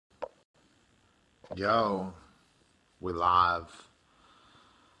Yo, we live.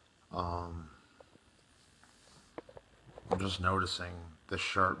 Um, I'm just noticing this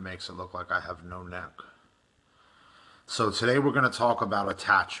shirt makes it look like I have no neck. So today we're going to talk about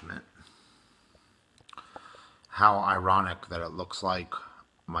attachment. How ironic that it looks like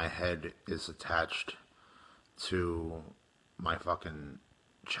my head is attached to my fucking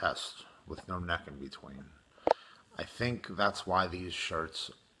chest with no neck in between. I think that's why these shirts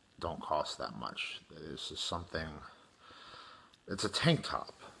don't cost that much. This is something, it's a tank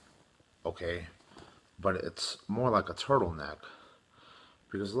top, okay? But it's more like a turtleneck.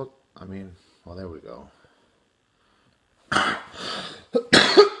 Because look, I mean, well, there we go. I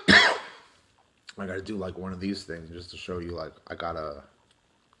gotta do like one of these things just to show you, like, I gotta.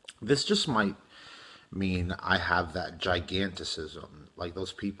 This just might mean I have that giganticism. Like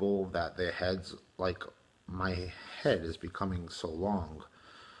those people that their heads, like, my head is becoming so long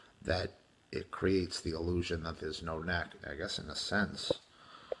that it creates the illusion that there's no neck. I guess in a sense,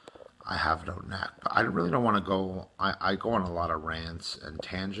 I have no neck. But I really don't want to go. I go on a lot of rants and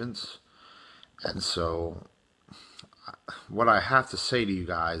tangents. And so what I have to say to you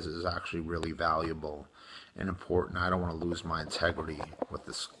guys is actually really valuable and important. I don't want to lose my integrity with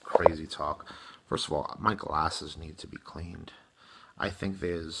this crazy talk. First of all, my glasses need to be cleaned. I think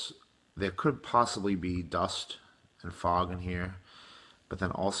there could possibly be dust and fog in here, but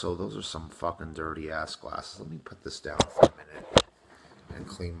then also those are some fucking dirty ass glasses. Let me put this down for a minute and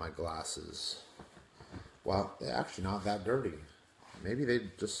clean my glasses. Well, they're actually not that dirty. Maybe they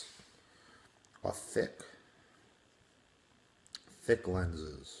just are thick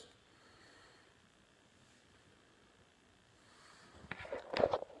lenses.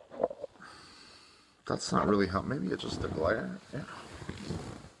 That's not really help. Maybe it's just the glare. Yeah.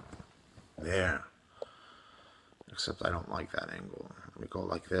 There. Except I don't like that angle. We go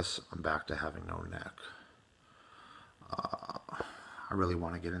like this, I'm back to having no neck. I really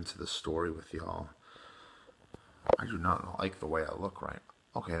want to get into the story with y'all. I do not like the way I look right.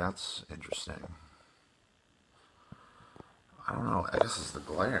 Okay, that's interesting. I don't know. I guess it's the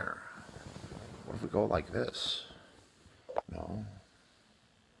glare. What if we go like this? No.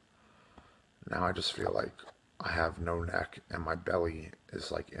 Now I just feel like I have no neck and my belly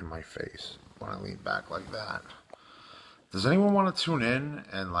is like in my face when I lean back like that. Does anyone want to tune in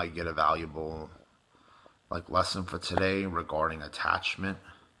and like get a valuable like lesson for today regarding attachment?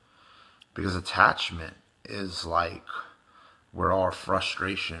 Because attachment is like where our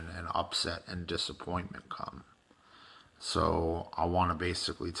frustration and upset and disappointment come. So I want to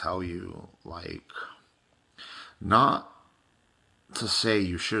basically tell you, like, not to say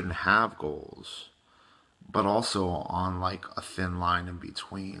you shouldn't have goals, but also on like a thin line in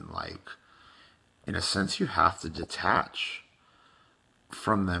between. Like, in a sense, you have to detach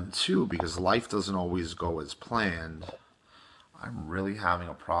from them too, because life doesn't always go as planned. I'm really having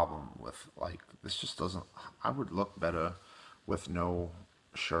a problem with, like, this just doesn't. I would look better with no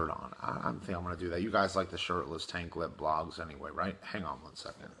shirt on. I think I'm gonna do that. You guys like the shirtless tank lip blogs anyway, right? Hang on 1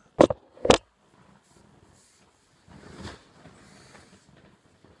 second.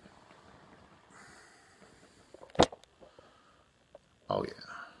 Oh yeah.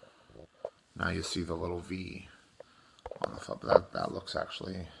 Now you see the little V on the top. That looks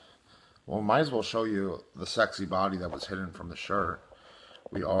actually. Well, might as well show you the sexy body that was hidden from the shirt.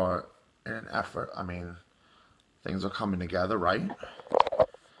 We are in an effort. I mean, things are coming together, right?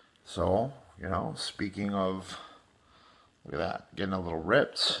 So, speaking of, look at that, getting a little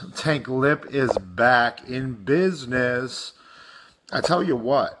ripped. Tank Lip is back in business. I tell you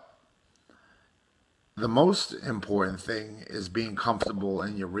what, the most important thing is being comfortable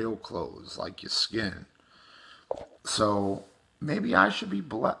in your real clothes, like your skin. So maybe I should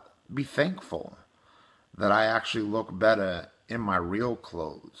be thankful that I actually look better in my real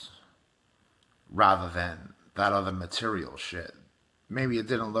clothes rather than that other material shit. Maybe it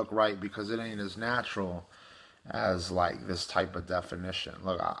didn't look right because it ain't as natural as like this type of definition.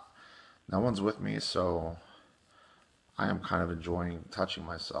 Look, no one's with me, so I am kind of enjoying touching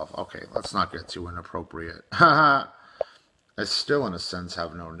myself. Okay, let's not get too inappropriate. I still, in a sense,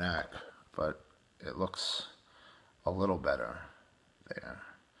 have no neck, but it looks a little better there.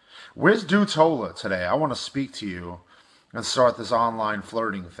 Where's Dutola today? I want to speak to you and start this online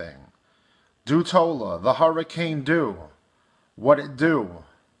flirting thing. Dutola, the Hurricane Dew. What it do?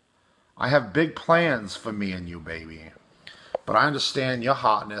 I have big plans for me and you, baby. But I understand your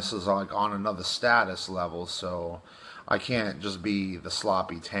hotness is like on another status level, so I can't just be the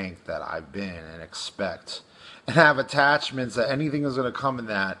sloppy tank that I've been and expect and have attachments that anything is going to come in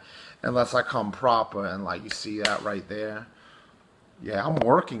that unless I come proper. And like you see that right there, Yeah, I'm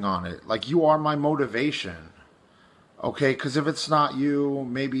working on it. Like, you are my motivation. Okay, because if it's not you,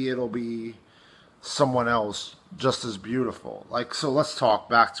 maybe it'll be someone else just as beautiful. Like, so let's talk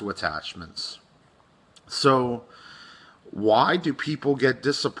back to attachments. So, why do people get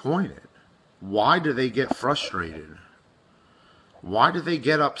disappointed? Why do they get frustrated? Why do they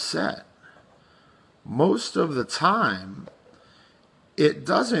get upset? Most of the time, it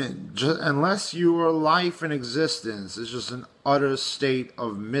doesn't, just, unless your life and existence is just an utter state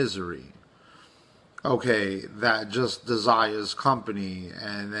of misery. Okay, that just desires company,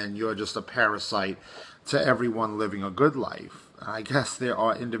 and then you're just a parasite to everyone living a good life. I guess there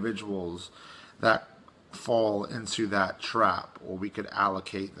are individuals that fall into that trap, or we could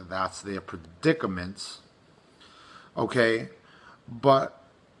allocate that that's their predicaments. Okay, but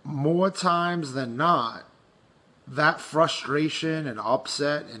more times than not, that frustration and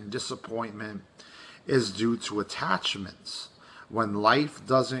upset and disappointment is due to attachments. When life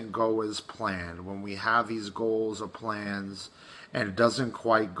doesn't go as planned, when we have these goals or plans and it doesn't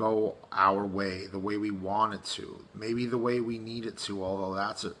quite go our way, the way we want it to, maybe the way we need it to, although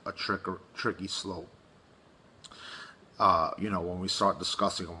that's a tricky slope. When we start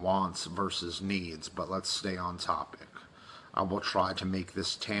discussing wants versus needs, but let's stay on topic. I will try to make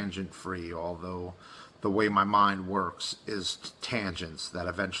this tangent free, although the way my mind works is tangents that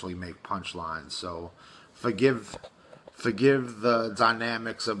eventually make punchlines. So forgive the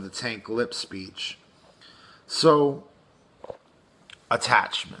dynamics of the Tank Lip speech. So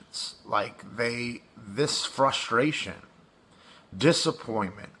attachments, like this frustration,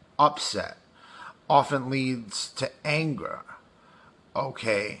 disappointment, upset often leads to anger.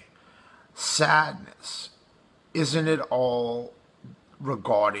 Okay, sadness. Isn't it all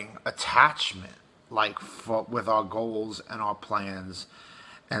regarding attachment? Like with our goals and our plans,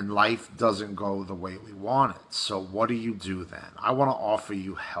 and life doesn't go the way we want it. So what do you do then? I want to offer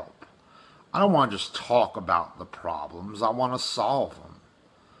you help. I don't want to just talk about the problems. I want to solve them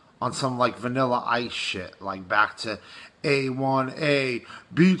on some like Vanilla Ice shit, like back to A1A,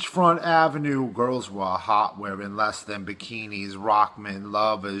 Beachfront Avenue. Girls were hot, wearing less than bikinis. Rockman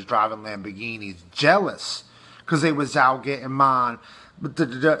lovers driving Lamborghinis, jealous because they was out getting mine.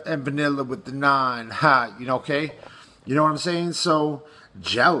 And Vanilla with the 9, ha, okay? You know what I'm saying? So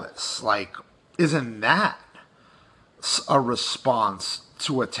jealous, like, isn't that a response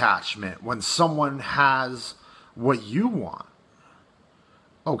to attachment when someone has what you want?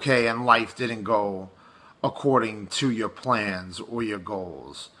 Okay, and life didn't go according to your plans or your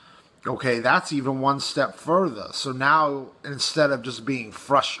goals. Okay, that's even one step further. So now, instead of just being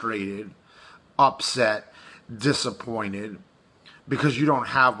frustrated, upset, disappointed because you don't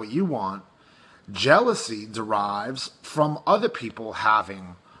have what you want, jealousy derives from other people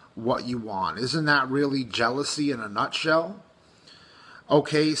having what you want. Isn't that really jealousy in a nutshell?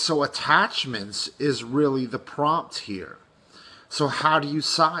 Okay, so attachments is really the prompt here. So how do you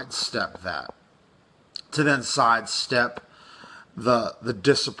sidestep that? To then sidestep the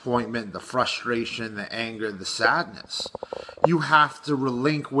disappointment, the frustration, the anger, the sadness. You have to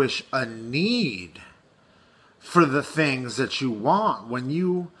relinquish a need for the things that you want. When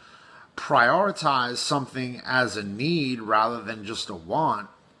you prioritize something as a need rather than just a want,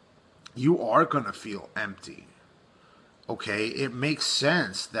 you are going to feel empty. Okay, it makes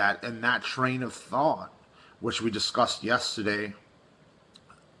sense that in that train of thought, which we discussed yesterday,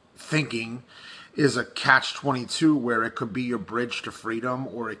 thinking is a catch-22 where it could be your bridge to freedom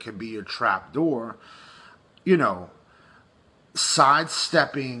or it could be your trap door.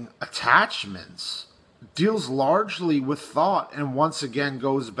 Sidestepping attachments deals largely with thought, and once again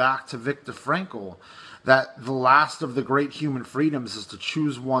goes back to Viktor Frankl, that the last of the great human freedoms is to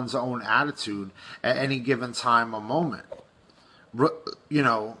choose one's own attitude at any given time or moment. You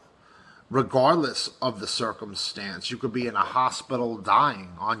know, regardless of the circumstance. You could be in a hospital dying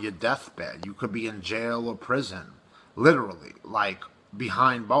on your deathbed. You could be in jail or prison, literally, like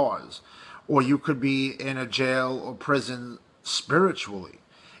behind bars. Or you could be in a jail or prison spiritually,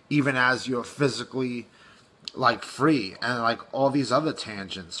 even as you're physically like free, and like all these other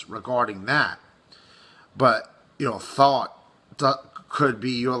tangents regarding that. But, thought could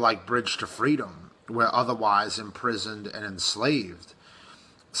be your like bridge to freedom, where otherwise imprisoned and enslaved.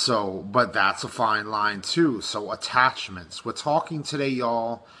 So, but that's a fine line too. So attachments. We're talking today,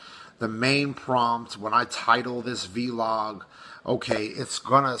 y'all. The main prompt when I title this vlog, okay, it's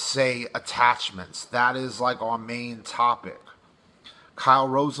gonna say attachments. That is like our main topic. Kyle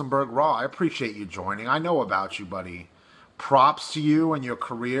Rosenberg Raw, I appreciate you joining. I know about you, buddy. Props to you and your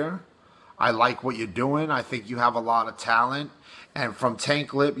career. I like what you're doing. I think you have a lot of talent. And from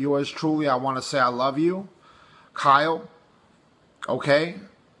Tank Lip, yours truly, I want to say I love you. Kyle, Okay?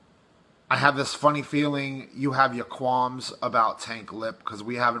 I have this funny feeling you have your qualms about Tank Lip because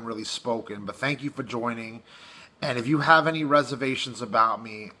we haven't really spoken, but thank you for joining. And if you have any reservations about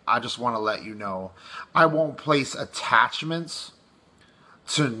me, I just want to let you know I won't place attachments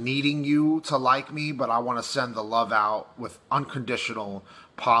to needing you to like me, but I want to send the love out with unconditional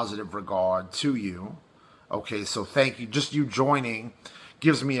positive regard to you. Okay, so thank you. Just you joining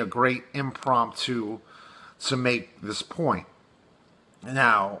gives me a great impromptu to make this point.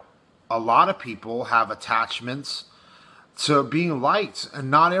 Now, a lot of people have attachments to being liked, and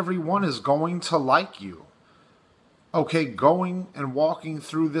not everyone is going to like you. Okay, going and walking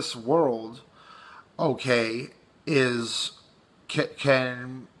through this world, okay, is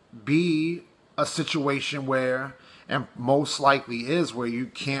can be a situation where, and most likely is, where you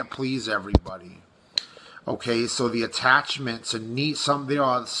can't please everybody. Okay, so the attachment to need some, there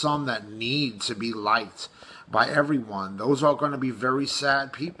are some that need to be liked by everyone. Those are going to be very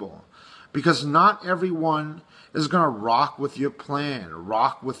sad people because not everyone is going to rock with your plan,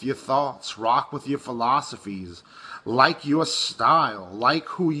 rock with your thoughts, rock with your philosophies, like your style, like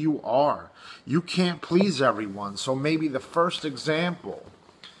who you are. You can't please everyone. So maybe the first example,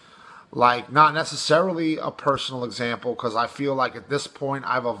 like not necessarily a personal example, because I feel like at this point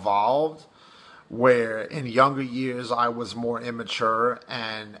I've evolved where in younger years I was more immature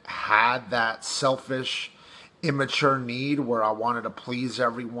and had that selfish, immature need where I wanted to please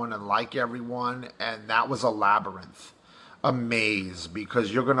everyone and like everyone, and that was a labyrinth, a maze,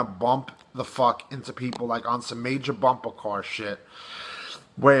 because you're gonna bump the fuck into people like on some major bumper car shit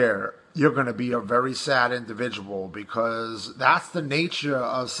where you're going to be a very sad individual because that's the nature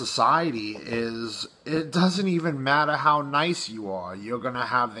of society. Is it doesn't even matter how nice you are, you're going to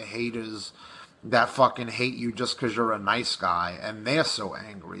have the haters that fucking hate you just because you're a nice guy, and they're so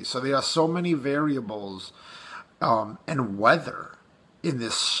angry. So there are so many variables and weather in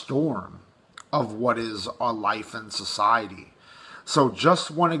this storm of what is our life and society. So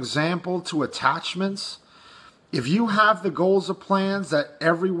just one example to attachments. If you have the goals or plans that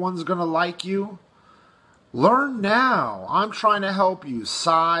everyone's going to like you, learn now. I'm trying to help you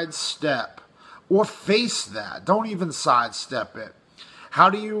sidestep or face that. Don't even sidestep it. How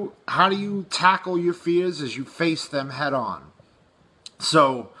do you tackle your fears as you face them head on?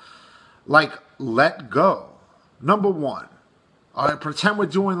 So, like, let go. Number one. All right, pretend we're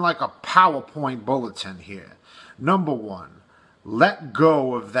doing like a PowerPoint bulletin here. Number one, let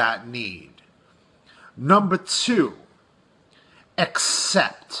go of that need. Number two,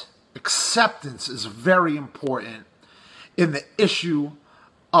 accept. Acceptance is very important in the issue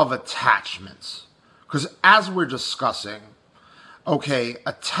of attachments. Because as we're discussing, okay,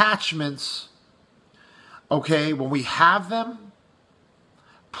 attachments, okay, when we have them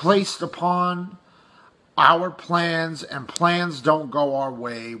placed upon our plans and plans don't go our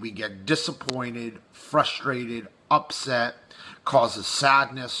way, we get disappointed, frustrated, upset, causes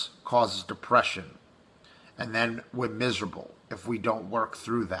sadness, causes depression. And then we're miserable if we don't work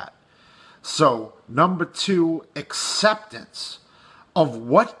through that. So, number two, acceptance of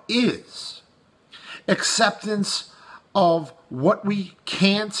what is. Acceptance of what we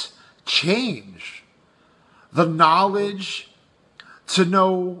can't change. The knowledge to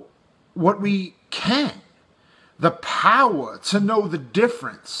know what we can. The power to know the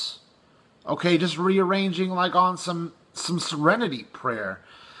difference. Okay, just rearranging like on some serenity prayer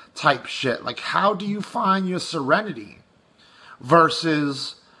type shit. Like, how do you find your serenity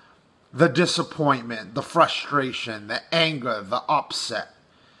versus the disappointment, the frustration, the anger, the upset?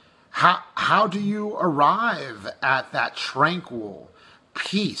 How do you arrive at that tranquil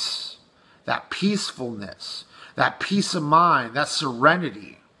peace, that peacefulness, that peace of mind, that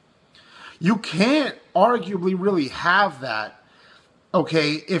serenity? You can't arguably really have that,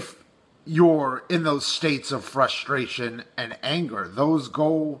 okay, if you're in those states of frustration and anger. Those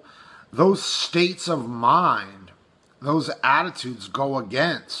states of mind, those attitudes go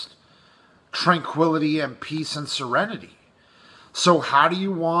against tranquility and peace and serenity. So how do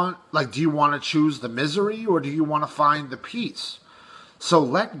you want, like, do you want to choose the misery or do you want to find the peace? So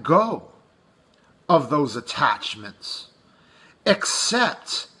let go of those attachments.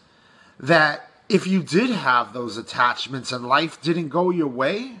 Accept that if you did have those attachments and life didn't go your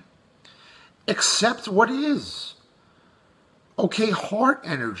way, accept what is. Okay, heart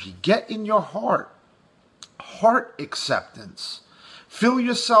energy. Get in your heart. Heart acceptance. Fill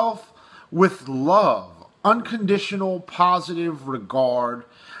yourself with love, unconditional positive regard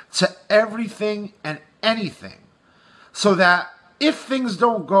to everything and anything. So that if things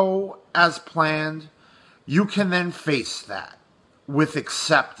don't go as planned, you can then face that with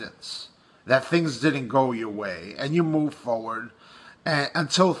acceptance that things didn't go your way and you move forward and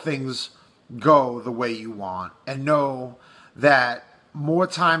until things go the way you want, and know that more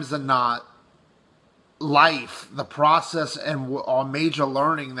times than not, life, the process, and our major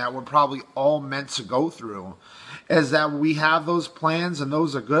learning that we're probably all meant to go through is that we have those plans and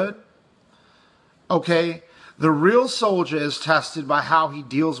those are good. Okay? The real soldier is tested by how he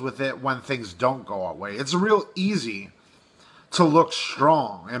deals with it when things don't go our way. It's real easy to look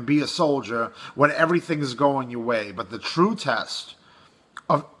strong and be a soldier when everything is going your way. But the true test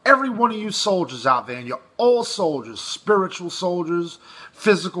of every one of you soldiers out there, and you're all soldiers, spiritual soldiers,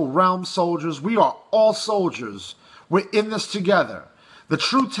 physical realm soldiers, we are all soldiers. We're in this together. The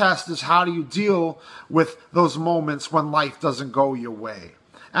true test is how do you deal with those moments when life doesn't go your way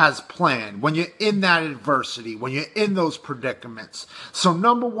as planned, when you're in that adversity, when you're in those predicaments. So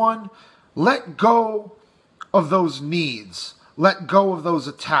number one, let go of those needs. Let go of those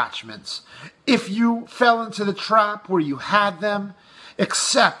attachments. If you fell into the trap where you had them,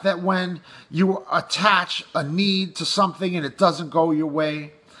 accept that when you attach a need to something and it doesn't go your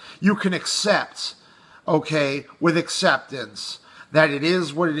way, you can accept, okay, with acceptance, that it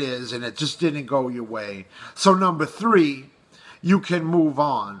is what it is and it just didn't go your way. So number three, you can move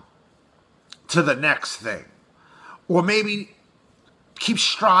on to the next thing. Or maybe keep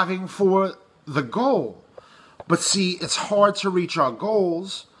striving for the goal. But see, it's hard to reach our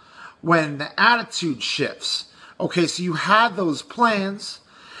goals when the attitude shifts. Okay, so you had those plans,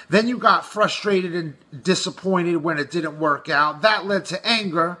 then you got frustrated and disappointed when it didn't work out. That led to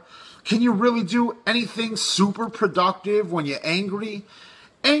anger. Can you really do anything super productive when you're angry?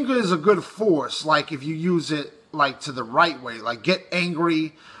 Anger is a good force, like if you use it like to the right way, like get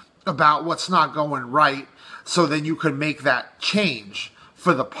angry about what's not going right so then you can make that change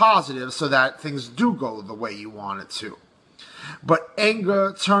for the positive so that things do go the way you want it to. But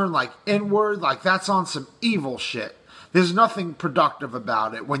anger turned like inward, like that's on some evil shit. There's nothing productive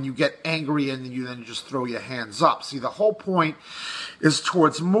about it when you get angry and you then just throw your hands up. See, the whole point is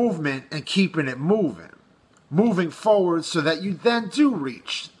towards movement and keeping it moving. Moving forward so that you then do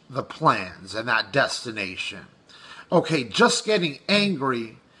reach the plans and that destination. Okay, just getting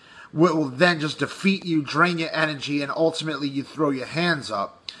angry will then just defeat you, drain your energy, and ultimately you throw your hands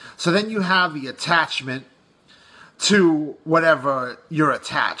up. So then you have the attachment to whatever you're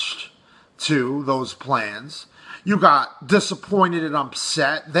attached to, those plans. You got disappointed and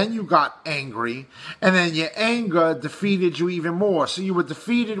upset, then you got angry, and then your anger defeated you even more. So you were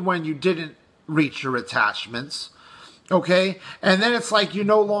defeated when you didn't reach your attachments, okay? And then it's like you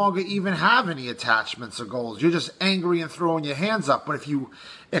no longer even have any attachments or goals. You're just angry and throwing your hands up. But if you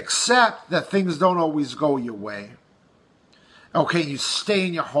accept that things don't always go your way, okay, you stay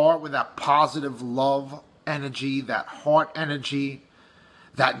in your heart with that positive love energy, that heart energy,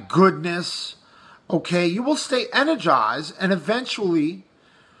 that goodness, okay, you will stay energized, and eventually,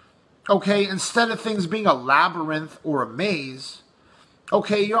 okay, instead of things being a labyrinth or a maze,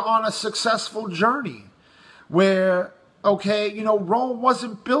 okay, you're on a successful journey where, okay, you know, Rome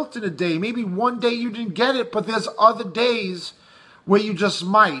wasn't built in a day. Maybe one day you didn't get it, but there's other days where you just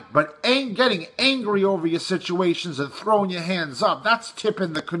might. But getting angry over your situations and throwing your hands up, that's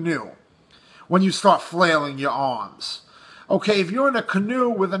tipping the canoe when you start flailing your arms. Okay, if you're in a canoe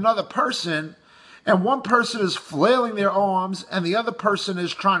with another person and one person is flailing their arms and the other person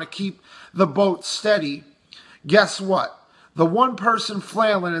is trying to keep the boat steady, guess what? The one person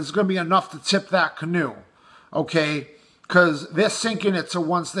flailing is going to be enough to tip that canoe, okay? Because they're sinking it to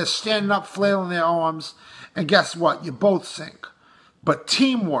once they're standing up, flailing their arms, and guess what? You both sink. But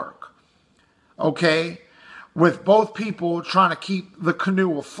teamwork, okay, with both people trying to keep the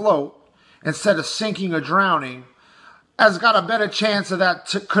canoe afloat instead of sinking or drowning, has got a better chance of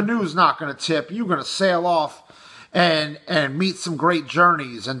that canoe's not going to tip. You're going to sail off and meet some great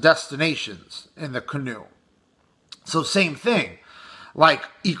journeys and destinations in the canoe. So same thing, like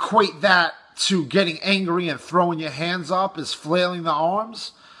equate that to getting angry and throwing your hands up as flailing the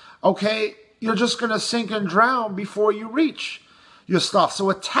arms. Okay, you're just going to sink and drown before you reach your stuff.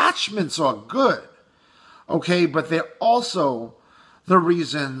 So attachments are good, okay, but they're also the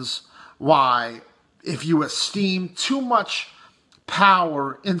reasons why if you esteem too much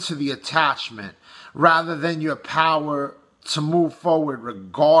power into the attachment rather than your power to move forward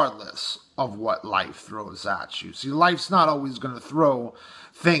regardless of what life throws at you. See, life's not always going to throw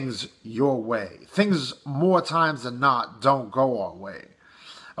things your way. Things more times than not don't go our way.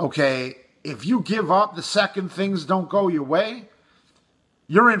 Okay, if you give up the second things don't go your way,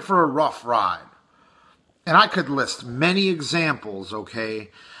 you're in for a rough ride. And I could list many examples, okay,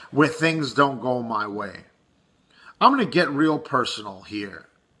 where things don't go my way. I'm going to get real personal here.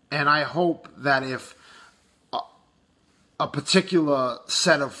 And I hope that if a particular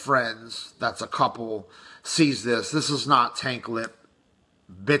set of friends, that's a couple, sees this is not Tank Lip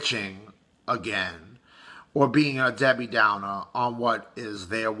bitching again or being a Debbie Downer on what is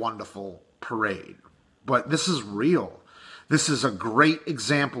their wonderful parade. But this is real. This is a great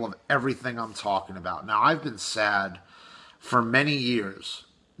example of everything I'm talking about. Now, I've been sad for many years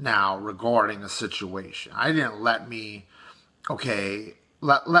now regarding a situation. I didn't let me,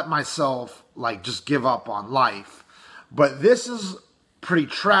 let myself like just give up on life. But this is pretty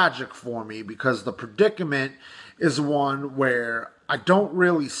tragic for me because the predicament is one where I don't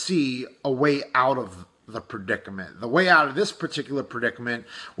really see a way out of the predicament. The way out of this particular predicament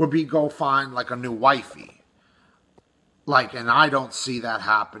would be go find like a new wifey. And I don't see that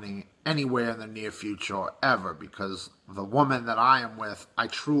happening anywhere in the near future or ever, because the woman that I am with, I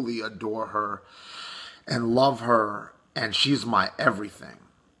truly adore her and love her, and she's my everything.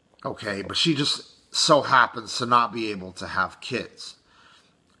 But she just so happens to not be able to have kids.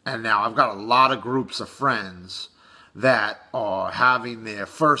 And now I've got a lot of groups of friends that are having their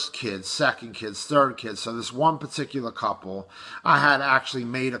first kids, second kids, third kids. So this one particular couple, I had actually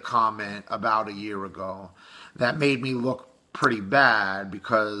made a comment about a year ago that made me look pretty bad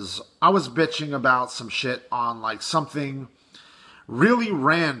because I was bitching about some shit on like something really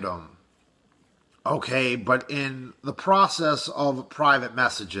random. But in the process of private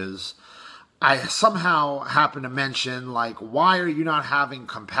messages, I somehow happened to mention, like, why are you not having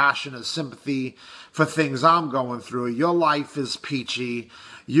compassion and sympathy for things I'm going through? Your life is peachy.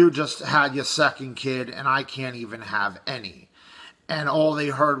 You just had your second kid, and I can't even have any. And all they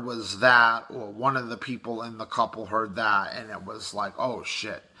heard was that, or one of the people in the couple heard that, and it was like, oh,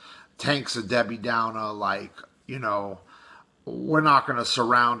 shit. Tank's a Debbie Downer, we're not going to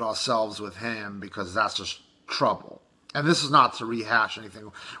surround ourselves with him because that's just trouble. And this is not to rehash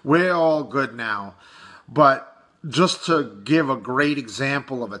anything. We're all good now. But just to give a great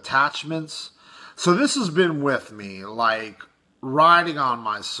example of attachments. So this has been with me, like riding on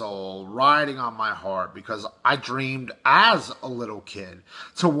my soul, riding on my heart, because I dreamed as a little kid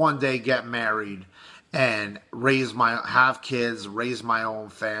to one day get married and have kids, raise my own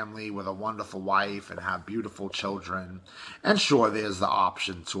family with a wonderful wife and have beautiful children. And sure, there's the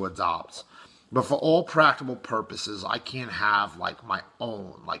option to adopt. But for all practical purposes, I can't have like my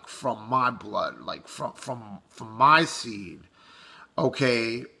own, like from my blood, like from my seed,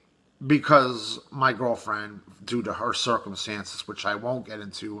 because my girlfriend, due to her circumstances, which I won't get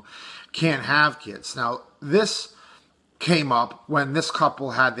into, can't have kids. Now, this came up when this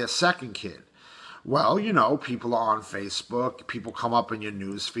couple had their second kid. Well, people are on Facebook, people come up in your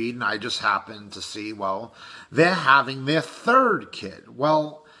news feed, and I just happened to see, they're having their third kid.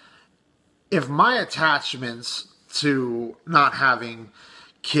 Well, if my attachments to not having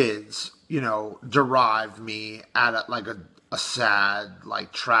kids, derived me at a sad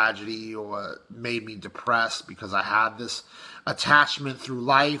tragedy, or made me depressed because I had this attachment through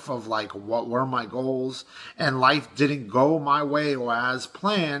life of what were my goals, and life didn't go my way or as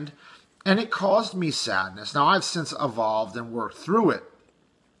planned, and it caused me sadness. Now, I've since evolved and worked through it,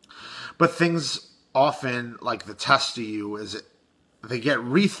 but things often, the test of you is they get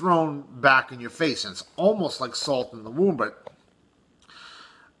rethrown back in your face, and it's almost like salt in the wound. But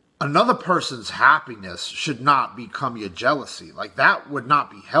another person's happiness should not become your jealousy. That would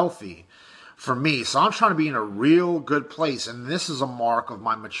not be healthy for me. So I'm trying to be in a real good place, and this is a mark of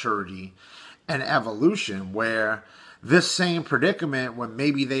my maturity and evolution, where this same predicament, when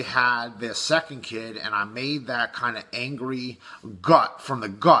maybe they had their second kid, and I made that kind of angry gut from the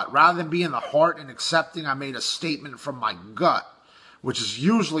gut, rather than being the heart and accepting, I made a statement from my gut, which is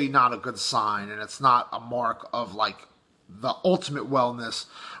usually not a good sign, and it's not a mark of the ultimate wellness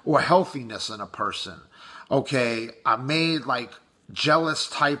or healthiness in a person. I made jealous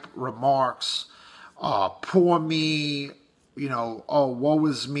type remarks, poor me, oh, woe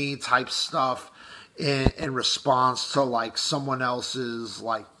is me type stuff in response to someone else's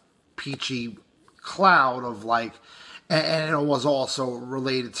peachy cloud of and it was also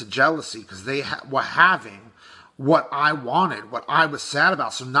related to jealousy because they were having what I wanted, what I was sad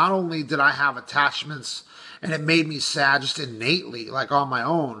about. So not only did I have attachments, and it made me sad just innately, on my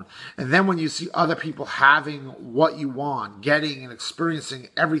own. And then when you see other people having what you want, getting and experiencing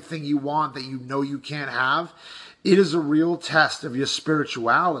everything you want that you can't have, it is a real test of your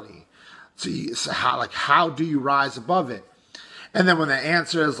spirituality. So how do you rise above it? And then when the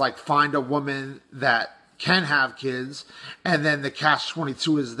answer is find a woman that can have kids, and then the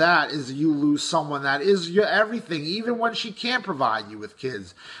catch-22 is you lose someone that is your everything. Even when she can't provide you with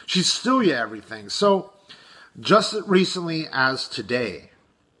kids, she's still your everything. So just recently as today,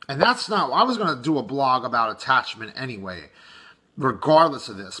 And that's not, I was going to do a blog about attachment anyway, regardless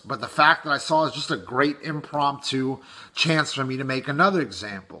of this. But the fact that I saw is just a great impromptu chance for me to make another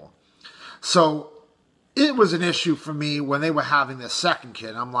example. So it was an issue for me when they were having their second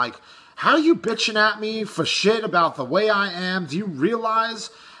kid. I'm like, how are you bitching at me for shit about the way I am? Do you realize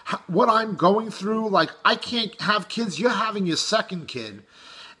what I'm going through? Like, I can't have kids. You're having your second kid.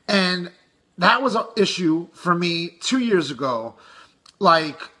 And that was an issue for me 2 years ago.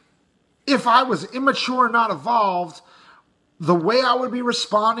 Like, if I was immature and not evolved, the way I would be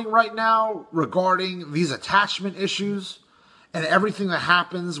responding right now regarding these attachment issues and everything that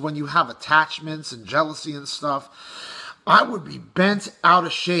happens when you have attachments and jealousy and stuff, I would be bent out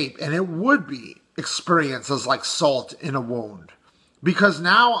of shape, and it would be experienced as like salt in a wound. Because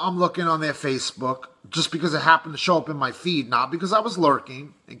now I'm looking on their Facebook just because it happened to show up in my feed, not because I was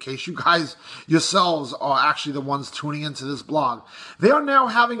lurking, in case you guys yourselves are actually the ones tuning into this blog. They are now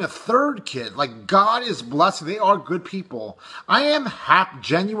having a third kid. Like, God is blessing. They are good people. I am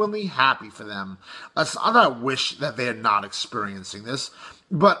genuinely happy for them. I don't wish that they are not experiencing this,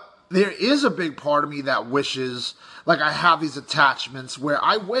 but there is a big part of me that wishes, like, I have these attachments where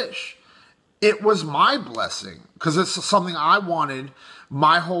I wish it was my blessing, because it's something I wanted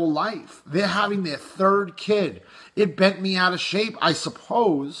my whole life. They're having their third kid. It bent me out of shape. I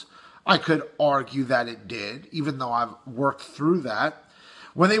suppose I could argue that it did, even though I've worked through that.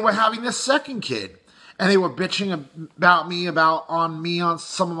 When they were having their second kid, and they were bitching about me on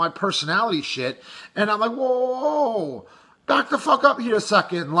some of my personality shit, and I'm like, whoa, back the fuck up here a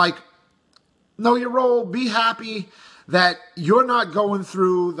second. Like, know your role. Be happy that you're not going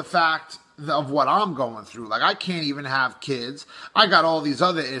through the fact of what I'm going through. Like, I can't even have kids. I got all these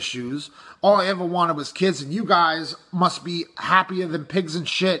other issues. All I ever wanted was kids, and you guys must be happier than pigs and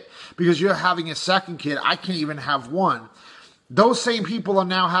shit because you're having a second kid. I can't even have one. Those same people are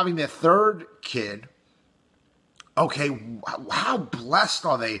now having their third kid. Okay, how blessed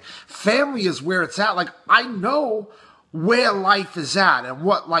are they? Family is where it's at. Like, I know where life is at and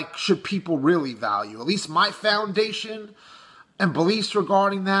what, like, should people really value. At least my foundation and beliefs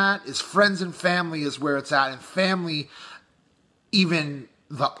regarding that is friends and family is where it's at. And family, even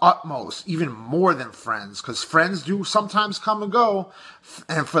the utmost, even more than friends, because friends do sometimes come and go.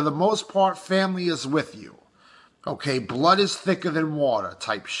 And for the most part, family is with you. Okay, blood is thicker than water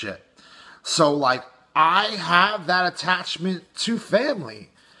type shit. So, like, I have that attachment to family.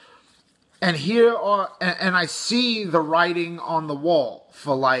 And and I see the writing on the wall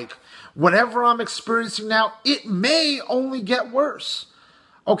for, like, whatever I'm experiencing now, it may only get worse.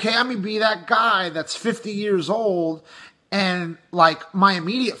 Okay, I may be that guy that's 50 years old and, like, my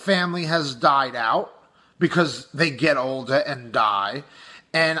immediate family has died out because they get older and die.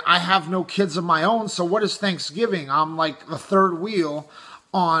 And I have no kids of my own, so what is Thanksgiving? I'm like the third wheel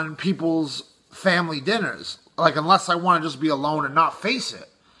on people's family dinners. Like, unless I want to just be alone and not face it.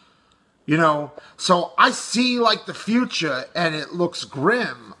 You know, so I see, like, the future, and it looks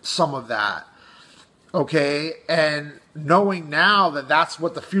grim, some of that, okay? And knowing now that that's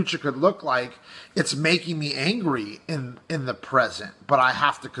what the future could look like, it's making me angry in the present. But I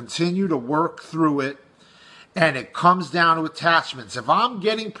have to continue to work through it, and it comes down to attachments. If I'm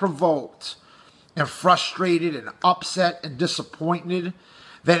getting provoked and frustrated and upset and disappointed,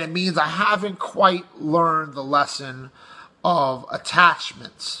 then it means I haven't quite learned the lesson of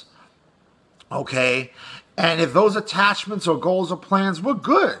attachments. Okay, and if those attachments or goals or plans were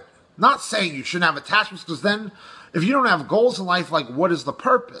good, not saying you shouldn't have attachments, because then if you don't have goals in life, like, what is the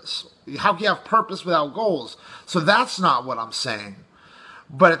purpose? How can you have purpose without goals? So that's not what I'm saying.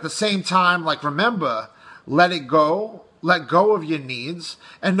 But at the same time, like, remember, let it go. Let go of your needs.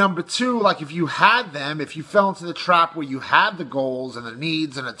 And number two, like, if you had them, if you fell into the trap where you had the goals and the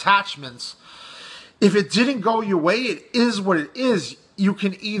needs and attachments, if it didn't go your way, it is what it is. You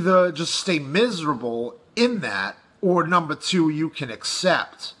can either just stay miserable in that, or number two, you can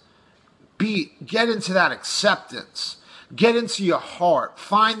accept. Get into that acceptance. Get into your heart.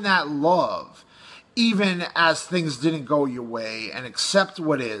 Find that love, even as things didn't go your way, and accept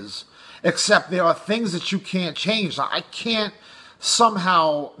what is. Except there are things that you can't change. Now, I can't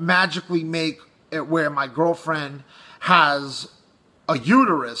somehow magically make it where my girlfriend has a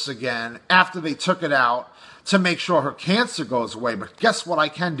uterus again after they took it out, to make sure her cancer goes away. But guess what I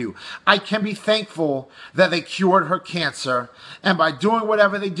can do? I can be thankful that they cured her cancer. And by doing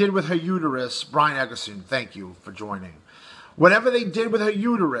whatever they did with her uterus, Brian Eggerson, thank you for joining. Whatever they did with her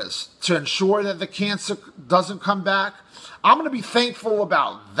uterus to ensure that the cancer doesn't come back, I'm going to be thankful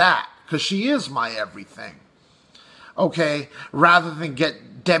about that, because she is my everything. Okay? Rather than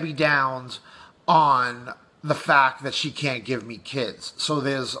get Debbie Downs on the fact that she can't give me kids. So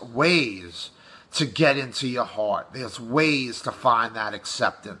there's ways to get into your heart. There's ways to find that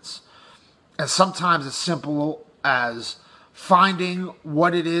acceptance. And sometimes it's simple as finding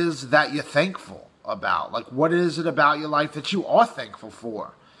what it is that you're thankful about. Like, what is it about your life that you are thankful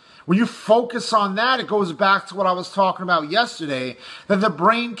for? When you focus on that, it goes back to what I was talking about yesterday, that the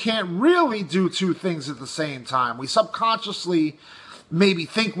brain can't really do two things at the same time. We subconsciously maybe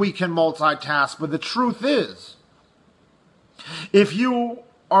think we can multitask, but the truth is, if you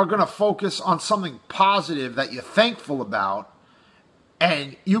are going to focus on something positive that you're thankful about,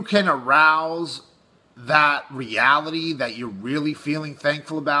 and you can arouse that reality that you're really feeling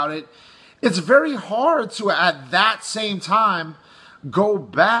thankful about it, it's very hard to, at that same time, go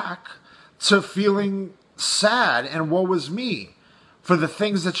back to feeling sad and woe is me for the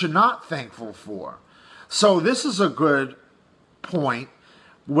things that you're not thankful for. So this is a good point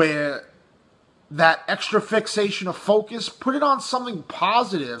where that extra fixation of focus, put it on something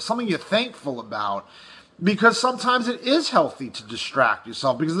positive, something you're thankful about, because sometimes it is healthy to distract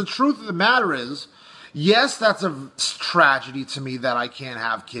yourself. Because the truth of the matter is, yes, that's a tragedy to me that I can't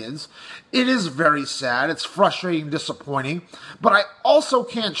have kids. It is very sad. It's frustrating, disappointing. But I also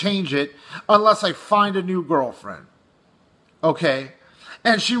can't change it unless I find a new girlfriend. Okay?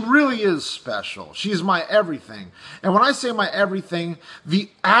 And she really is special. She's my everything. And when I say my everything,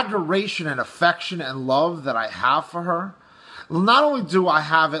 the adoration and affection and love that I have for her, not only do I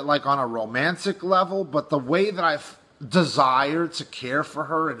have it like on a romantic level, but the way that I desire to care for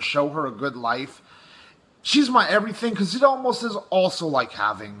her and show her a good life, she's my everything, because it almost is also like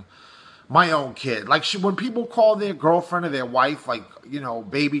having my own kid. Like when people call their girlfriend or their wife, like, you know,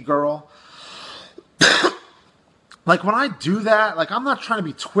 baby girl, like when I do that, like I'm not trying to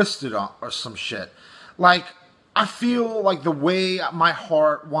be twisted or some shit. Like I feel like the way my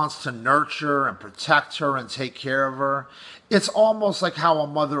heart wants to nurture and protect her and take care of her, it's almost like how a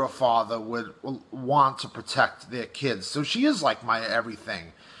mother or father would want to protect their kids. So she is like my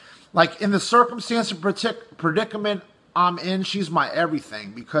everything. Like in the circumstance and predicament I'm in, she's my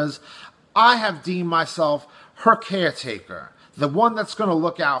everything, because I have deemed myself her caretaker, the one that's going to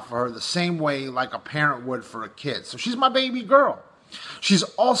look out for her the same way like a parent would for a kid. So she's my baby girl. She's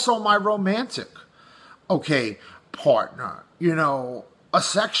also my romantic, partner, a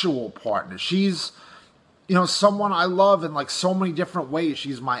sexual partner. She's, someone I love in like so many different ways.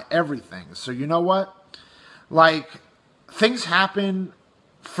 She's my everything. So you know what? Like things happen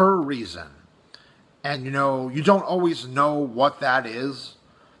for a reason. And you don't always know what that is,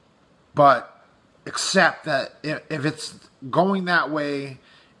 but accept that if it's going that way,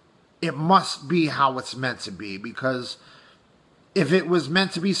 it must be how it's meant to be, because if it was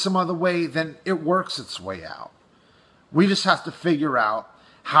meant to be some other way, then it works its way out. We just have to figure out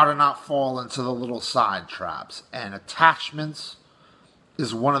how to not fall into the little side traps. And attachments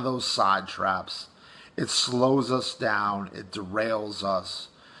is one of those side traps. It slows us down. It derails us.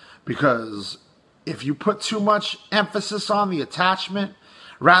 Because if you put too much emphasis on the attachment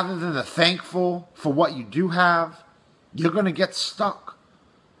rather than the thankful for what you do have, you're going to get stuck.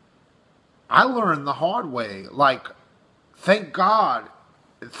 I learned the hard way. Like, thank God.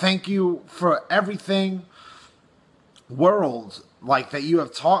 Thank you for everything, world, like that you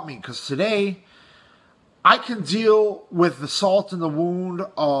have taught me. Because today, I can deal with the salt in the wound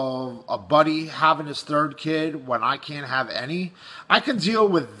of a buddy having his third kid when I can't have any. I can deal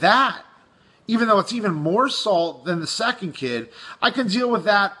with that, even though it's even more salt than the second kid. I can deal with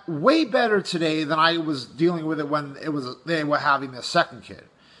that way better today than I was dealing with it when they were having their second kid.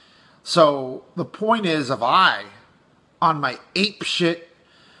 So the point is, if I, on my apeshit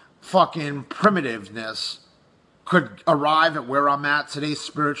fucking primitiveness, could arrive at where I'm at today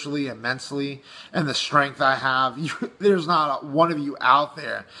spiritually and mentally, and the strength I have, there's not one of you out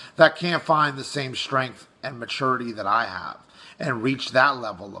there that can't find the same strength and maturity that I have and reach that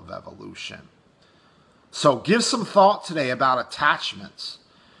level of evolution. So give some thought today about attachments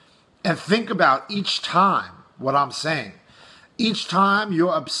and think about each time what I'm saying. Each time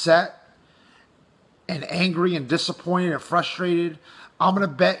you're upset and angry and disappointed and frustrated, I'm going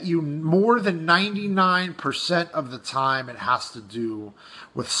to bet you more than 99% of the time it has to do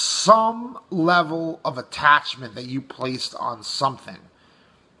with some level of attachment that you placed on something.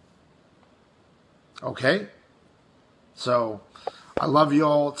 Okay? So, I love you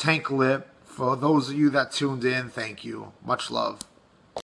all. Tank Lip. For those of you that tuned in, thank you. Much love.